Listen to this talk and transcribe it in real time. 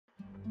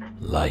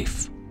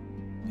Life.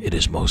 It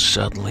is most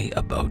certainly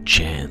about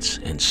chance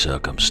and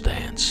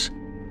circumstance.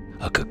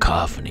 A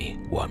cacophony,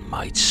 one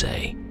might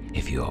say,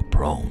 if you are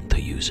prone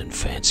to using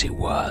fancy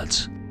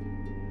words.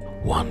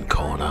 One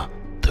corner,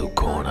 two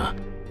corner,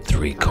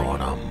 three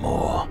corner,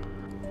 more.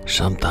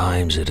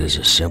 Sometimes it is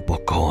a simple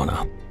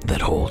corner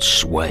that holds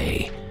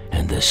sway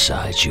and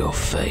decides your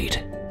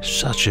fate,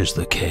 such is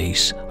the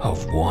case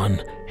of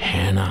one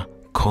Hannah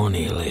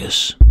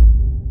Cornelius,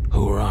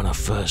 who were on a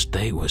first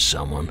date with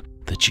someone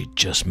that she'd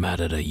just met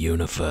at a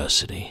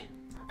university.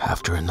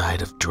 After a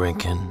night of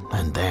drinking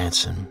and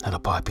dancing at a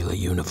popular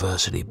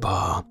university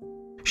bar,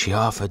 she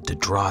offered to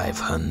drive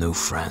her new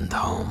friend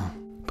home.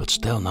 But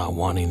still not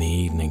wanting the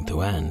evening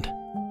to end,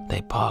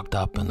 they parked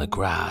up in the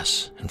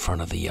grass in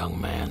front of the young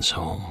man's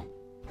home.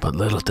 But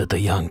little did the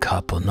young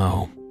couple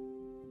know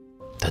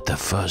that their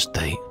first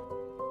date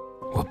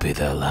would be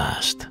their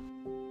last.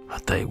 A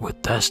date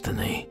with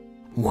destiny,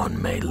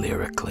 one may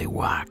lyrically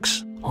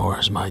wax. Or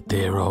as my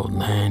dear old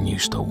Nan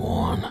used to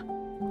warn,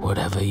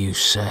 whatever you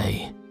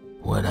say,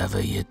 whatever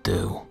you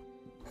do,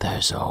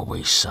 there's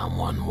always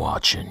someone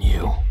watching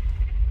you.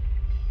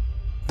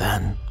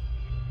 Then,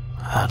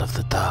 out of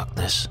the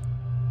darkness,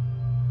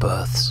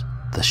 births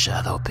the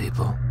shadow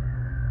people.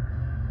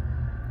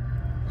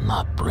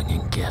 Not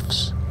bringing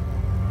gifts,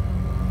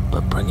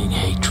 but bringing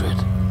hatred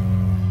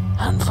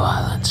and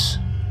violence.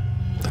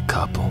 The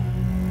couple,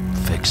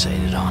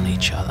 fixated on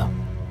each other,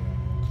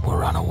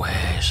 were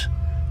unawares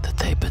that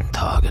they've been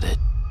targeted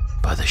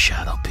by the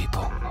shadow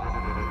people.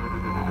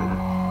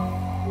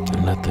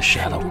 And that the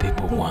shadow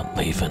people weren't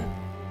leaving.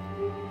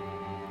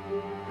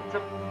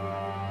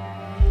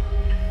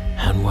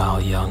 And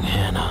while young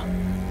Hannah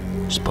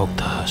spoke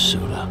to her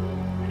suitor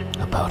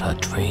about her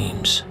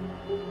dreams,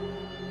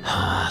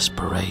 her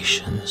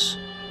aspirations,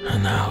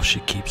 and how she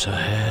keeps her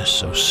hair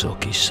so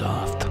silky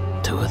soft,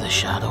 two of the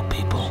shadow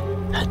people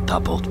had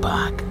doubled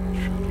back.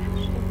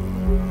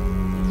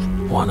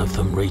 One of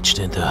them reached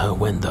into her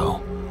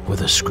window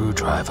with a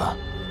screwdriver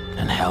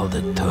and held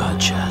it to her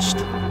chest.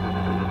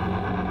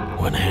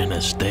 When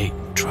Hannah's date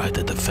tried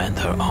to defend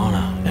her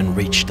honor and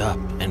reached up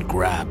and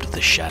grabbed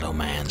the shadow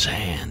man's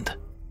hand,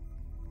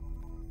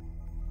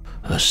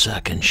 a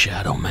second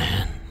shadow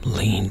man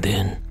leaned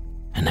in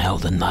and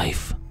held a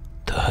knife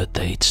to her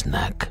date's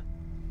neck.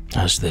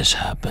 As this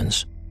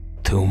happens,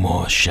 two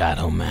more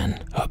shadow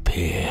men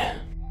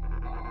appear.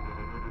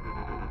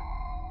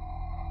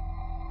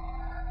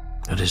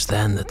 It is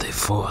then that they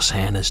force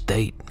Hannah's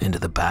date into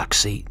the back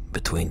seat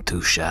between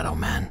two shadow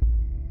men,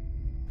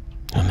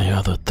 and the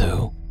other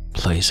two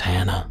place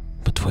Hannah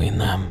between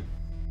them.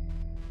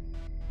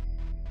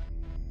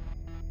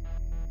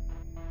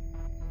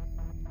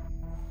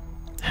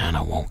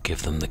 Hannah won't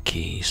give them the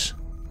keys.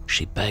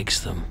 She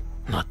begs them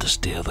not to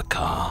steal the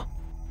car,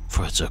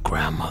 for it's her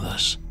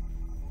grandmother's,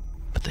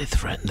 but they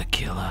threaten to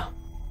kill her,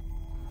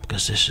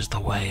 because this is the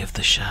way of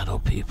the shadow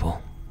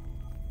people.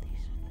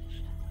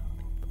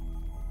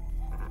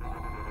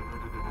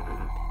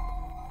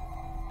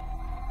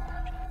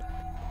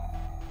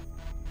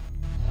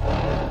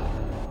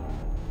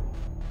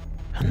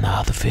 And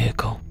now the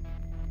vehicle,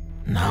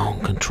 now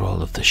in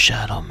control of the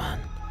shadow man,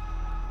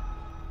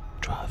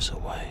 drives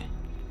away.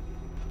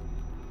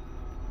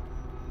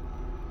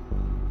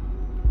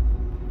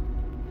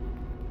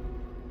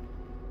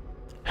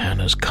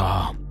 Hannah's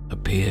car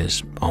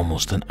appears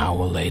almost an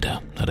hour later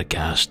at a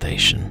gas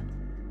station.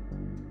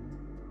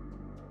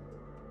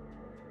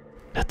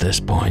 At this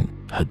point,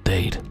 her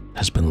date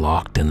has been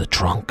locked in the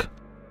trunk,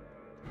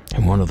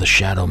 and one of the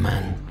shadow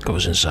men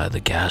goes inside the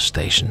gas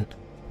station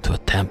to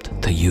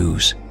attempt to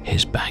use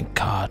his bank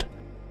card.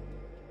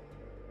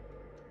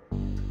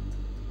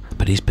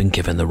 But he's been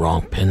given the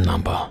wrong PIN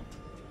number,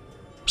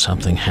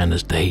 something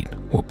Hannah's date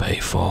will pay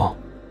for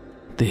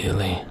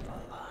dearly.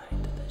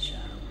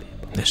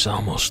 It's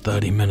almost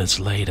 30 minutes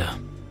later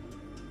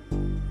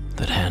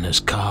that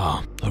Hannah's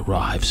car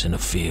arrives in a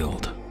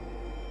field.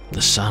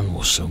 The sun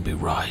will soon be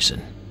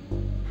rising.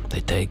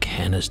 They take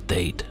Hannah's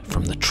date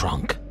from the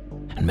trunk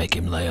and make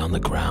him lay on the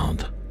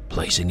ground,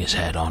 placing his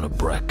head on a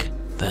brick,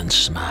 then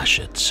smash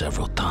it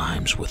several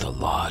times with a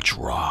large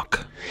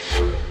rock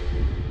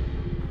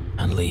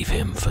and leave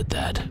him for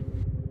dead.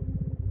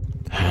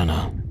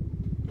 Hannah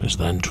is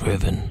then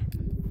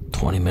driven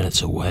 20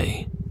 minutes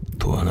away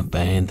to an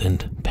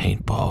abandoned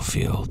paintball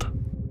field,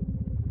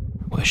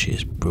 where she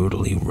is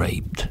brutally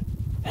raped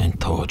and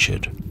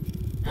tortured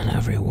in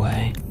every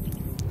way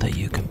that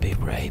you can be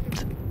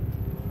raped.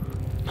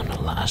 And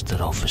it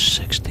lasted over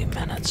 60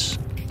 minutes.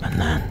 And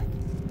then,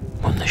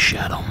 when the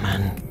shadow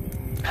men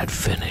had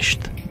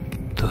finished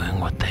doing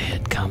what they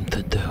had come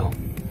to do,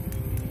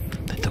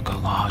 they took a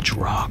large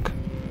rock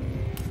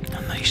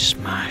and they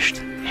smashed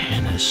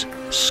Hannah's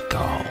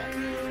skull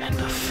and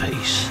the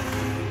face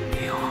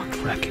beyond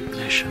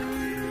recognition.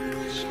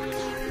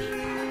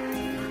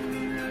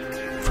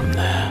 From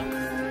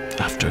there,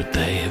 after a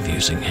day of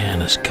using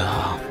Hannah's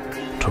car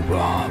to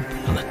rob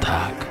and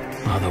attack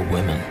other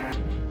women,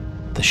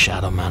 the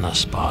shadow men are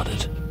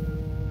spotted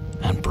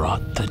and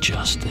brought to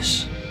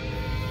justice.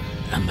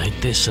 and they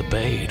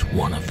disobeyed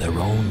one of their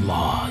own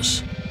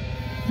laws.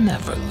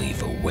 Never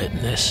leave a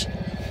witness.